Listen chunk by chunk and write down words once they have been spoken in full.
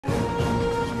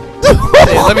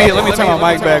let me turn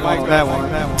my mic back on that one.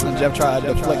 And Jeff tried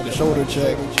to deflect the shoulder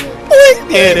check.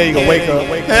 Yeah, there you go. Wake up.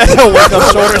 Wake up,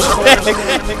 shoulder check.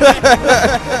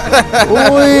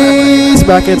 Ooh,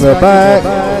 back in the back.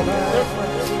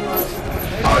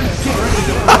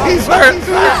 He's hurt.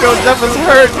 Yo, Jeff is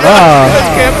hurt.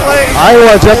 Can't play. I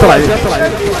want Jeff to like.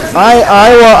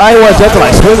 I want Jeff to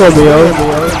like swing on me, yo.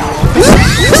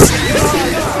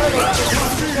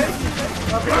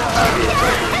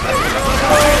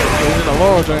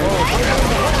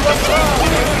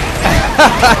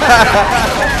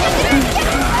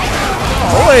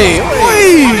 Oi!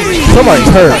 Somebody's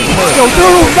hurt. Yo,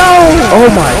 dude, no! Oh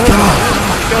my god.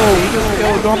 Yo,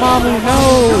 Dormammu, no!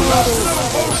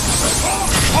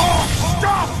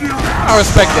 I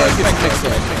respect that. Get the kicks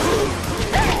up.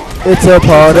 It's a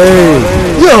party.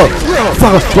 Yo!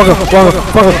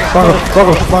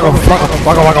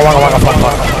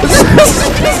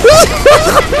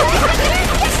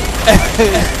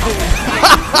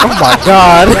 Oh my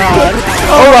god.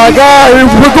 Oh my god.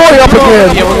 We're going up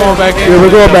again. Yeah, we're going back in. Yeah,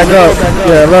 we're going back up.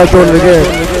 Yeah, let's do it again.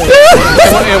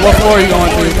 Yeah, what floor are you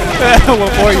going to?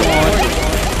 What floor are you on?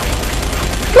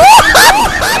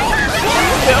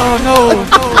 Oh no.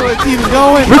 It's even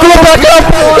going. We're going back up.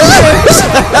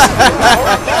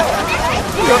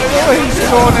 He's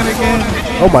going in again.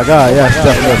 Oh my god, yeah,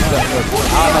 definitely.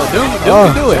 I don't know, dude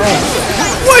can do it.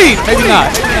 Wait, maybe not.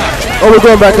 Oh, we're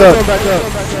going back up.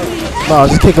 No,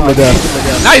 just kick him to death.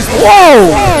 Nice.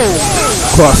 Whoa!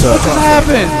 Cross up. What just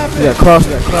happened? Yeah, cross.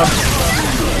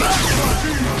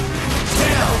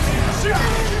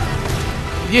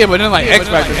 Yeah, but then like X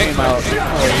Factor came out.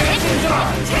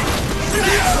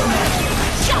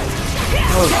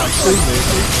 I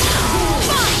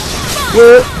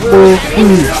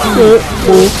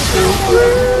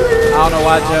don't know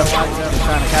why Jeff is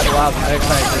trying to capitalize on X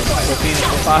Factor with Phoenix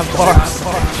for 5 bars.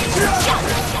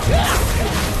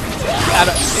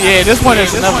 Yeah, this one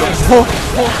is enough. He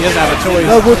doesn't have a choice.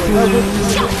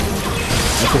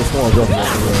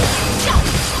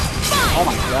 Oh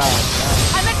my god.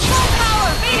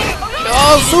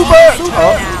 Oh, super!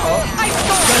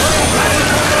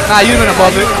 Nah, you've been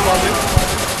above it.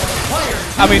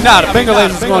 I mean, nah, the finger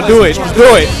laser is gonna do it. Just do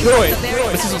it.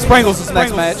 This is some sprinkles this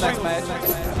next match.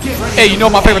 Hey, you know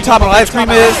what my favorite topping on ice cream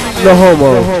is? No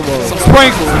homo. Some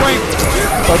sprinkles.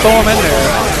 So throw them in there.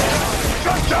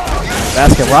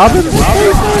 Baskin Robbins?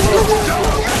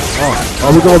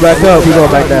 Oh, we're going back up. We're going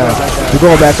back down. We're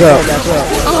going back up.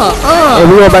 Oh,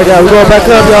 we're going back down. We're going back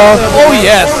up, y'all. Oh,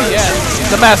 yes.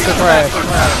 The master crash.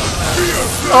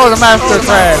 Oh, the master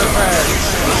crash.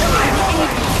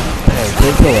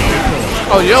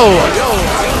 Oh, yo.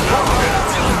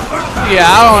 Yeah,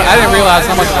 I didn't realize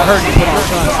how much of a hurt you put on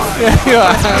Sean.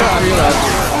 Yeah, I didn't realize.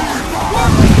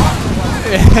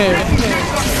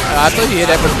 I told you,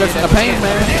 that prescription of pain,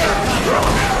 man.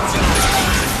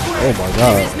 Oh my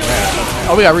god.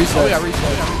 Oh, we got reset.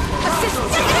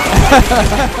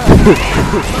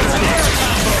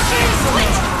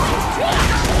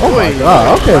 Oh my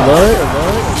god. Okay, man.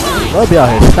 I'll be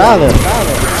out here styling.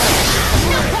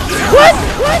 What?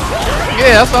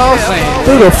 Yeah, that's what I was saying.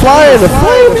 Dude, the flyer and the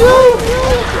flame, yo.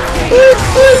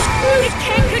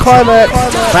 Climax.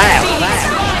 Bam.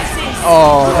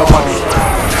 Oh, no punish.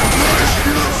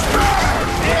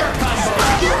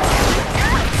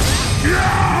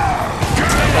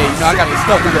 Hey, you know, I got the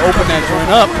stuff. We can open that joint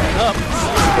up.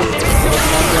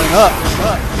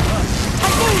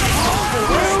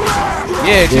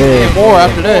 Yeah, get more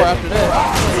after that.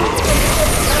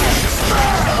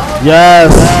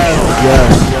 Yes.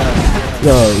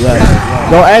 Yo, yes.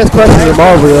 Don't ask questions in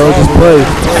Marvel, yo. Just play.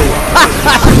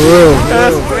 For real.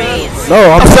 No,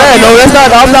 I'm saying, no, that's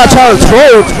not, I'm not trying to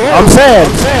troll. I'm saying,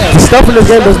 the stuff in this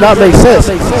game does not make sense.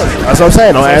 That's what I'm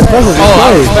saying. Don't ask questions. Just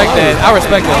play. I respect that. I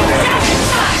respect that.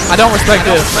 I don't respect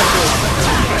this.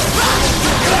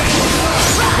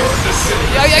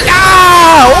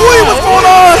 Yeah! Wait, what's going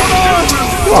on?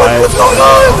 What's going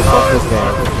on?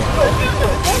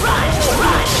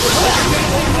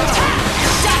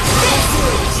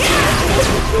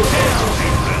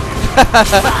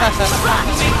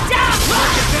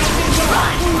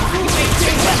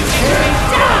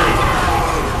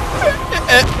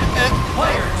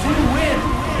 Player 2 win.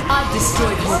 I've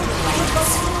destroyed whole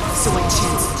planets, so I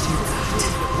choose you.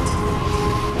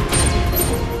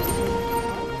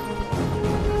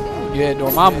 Yeah,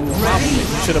 Dormammu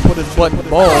should have put his butt in the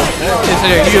ball.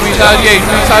 Yesterday, you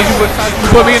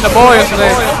put me in the ball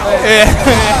yesterday. Yeah.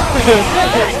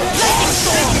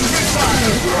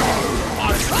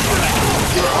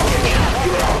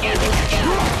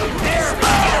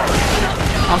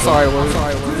 I'm sorry, Will.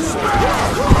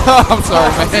 I'm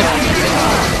sorry, man.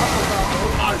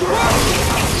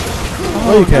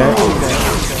 No, you can't.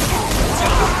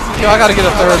 Yo, I gotta get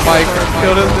a third mic.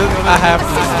 Yo, I have to.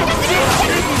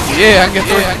 Yeah, I can get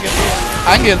three.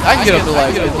 I can get up to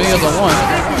like as many as I want.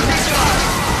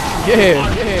 Yeah.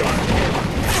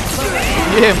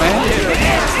 Yeah, man.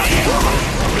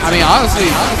 I mean, honestly,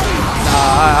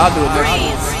 nah, I'll do it next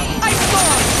week.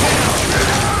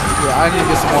 Yeah, I need to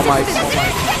get some more mics.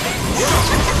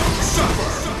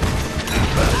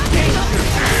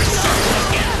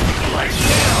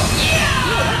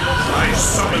 I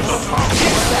summon the power.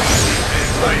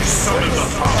 I summon the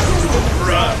power.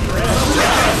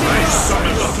 I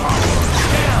summon the power.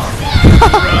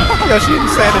 Yo, she didn't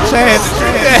stand a chance.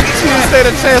 Yeah, she didn't stand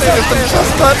a chance against them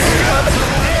chestnuts.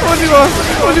 What you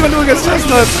gonna do against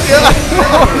chestnuts? Yeah.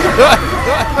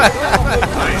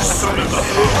 I summon the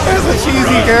power. That's a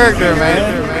cheesy character, man.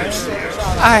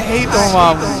 I hate them.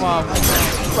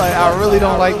 Like, I really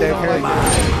don't like that character.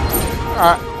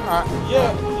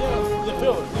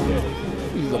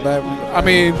 He's a bad one.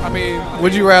 I mean,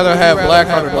 would you rather have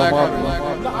Blackheart or Marvel?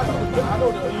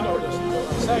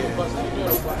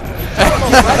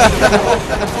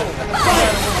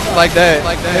 Like that.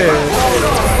 Yeah.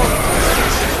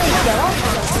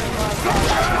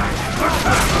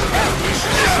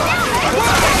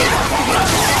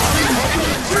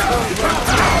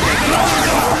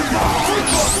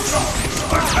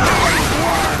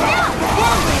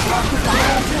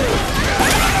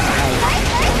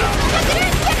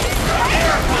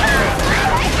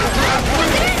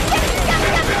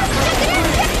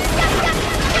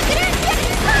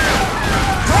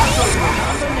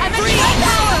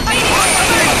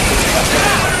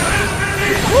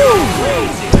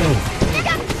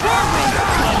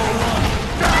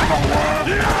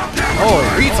 Oh,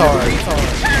 retard.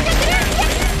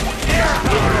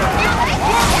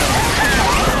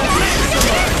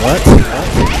 What?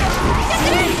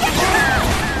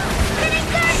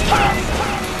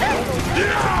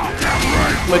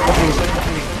 Click the music.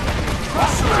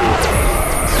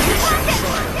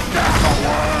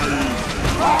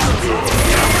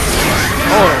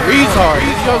 Oh, retard.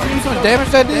 You see some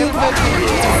damage that did?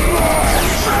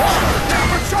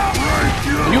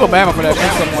 You a bammer for that.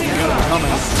 That's something coming.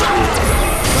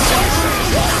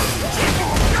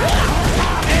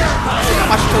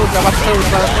 Watch your toes, watch your toes,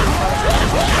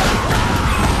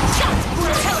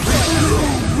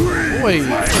 Oi.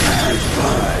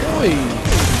 Oi.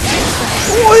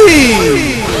 Oi.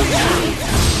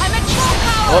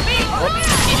 Whoop.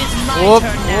 Whoop.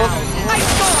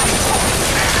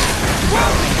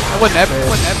 It wasn't that bad.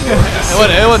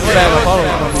 It wasn't bad at all.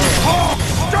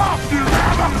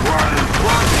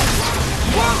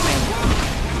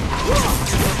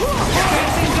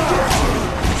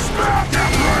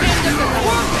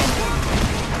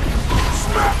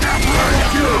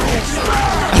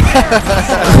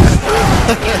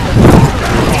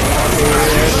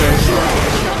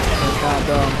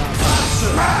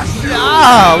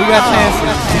 Ah, we got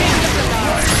chances.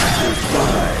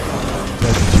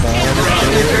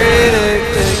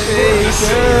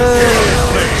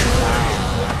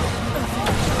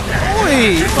 Oi,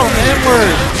 it's on the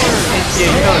N-word. Yeah,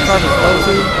 you know the carpet's low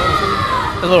too.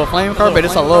 The little flame carpet,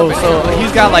 it's a low, so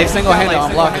he's got like single-handed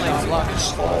unblocking these.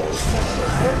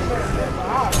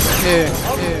 Yeah.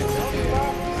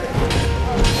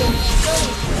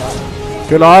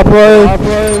 Good eye play.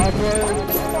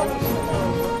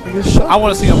 I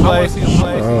want to see him play.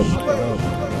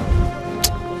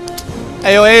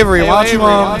 Hey, yo, Avery, why don't you,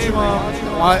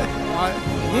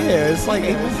 yeah, it's like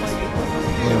 8 minutes.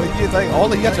 Yeah, it's like all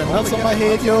you got your nuts on my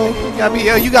head, yo.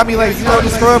 You got me like zero to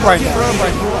scrub right now.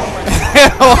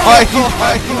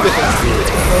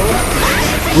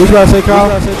 What you about to say, Kyle?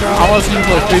 I want to see you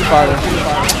play Street Fighter.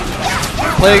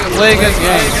 Play against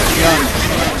games. Young.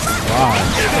 Wow.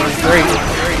 It's great.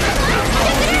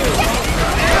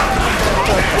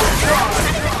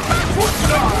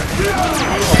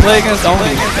 I'll play against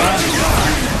Oni.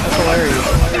 That's hilarious.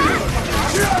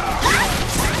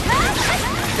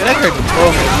 Yeah, that character's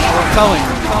broken. I'm telling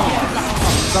you.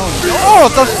 Oh,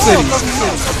 Thunder City.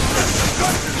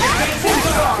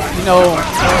 You know,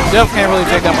 Jeff can't really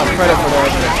take that much credit for that.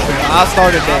 I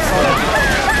started that stuff.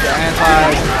 The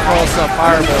anti-cross-up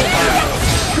fireball.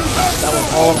 That was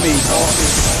all me.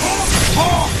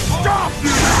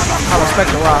 I respect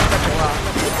the rock.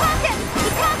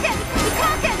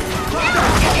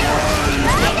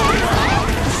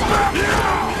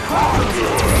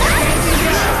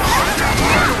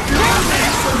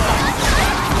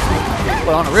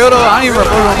 But on the real though, I don't even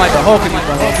refer to him like the Hulk anymore.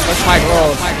 That's Mike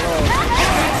Ross.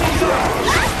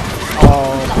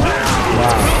 Oh,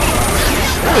 wow.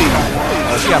 Really?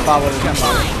 Oh, she got 5 with it.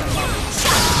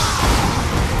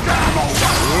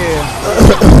 Yeah.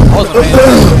 I wasn't paying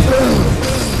attention.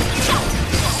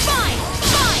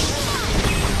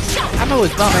 I know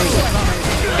it's dumb, ain't it?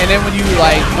 And then when you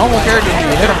like normal characters, you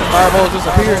hit them, the fireballs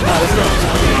disappear. No, it's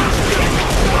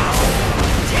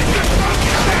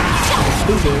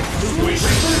stupid.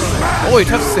 Oh, he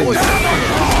touched it.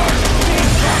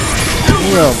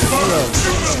 Damn.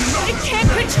 I can't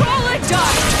control it, Doc.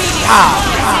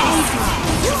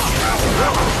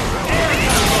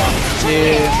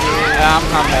 Yeah, I'm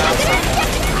not mad at that.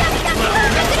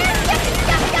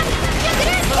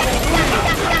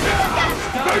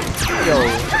 Yo,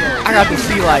 I got to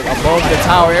see like above the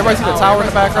tower. Everybody see the tower in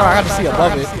the background? I got to see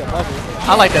above it.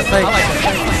 I like that thing.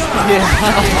 Yeah,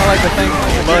 I like the thing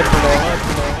above for that.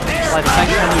 Like the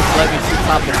thing when you let me see the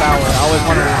top of the tower. I always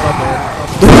wondered what's up there.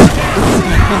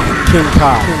 King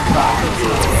Kong.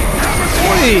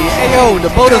 Hey, yo,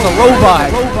 the boat is a robot.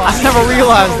 I never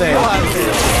realized that.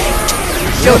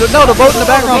 Yo, no, the boat in the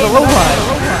background is a robot.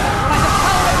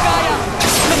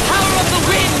 The power of the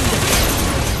wind.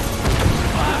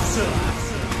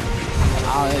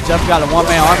 Jeff got a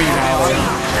one-man army now.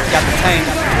 Got the tank.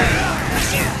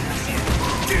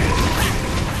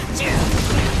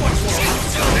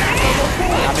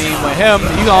 I mean, with him,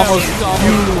 you almost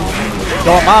use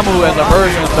Dormammu as a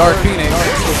version of Dark Phoenix.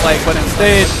 It's like, but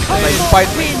instead, like you fight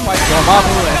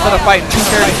Dormammu, instead of fighting 2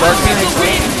 characters, Dark Phoenix,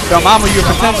 Dormammu, you're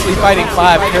potentially fighting 5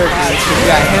 characters. You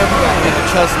got him and the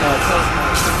chestnuts.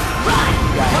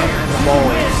 You got him and the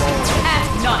balls.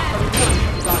 Ask not.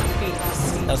 Dark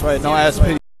Phoenix. That's right, don't ask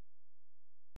pity.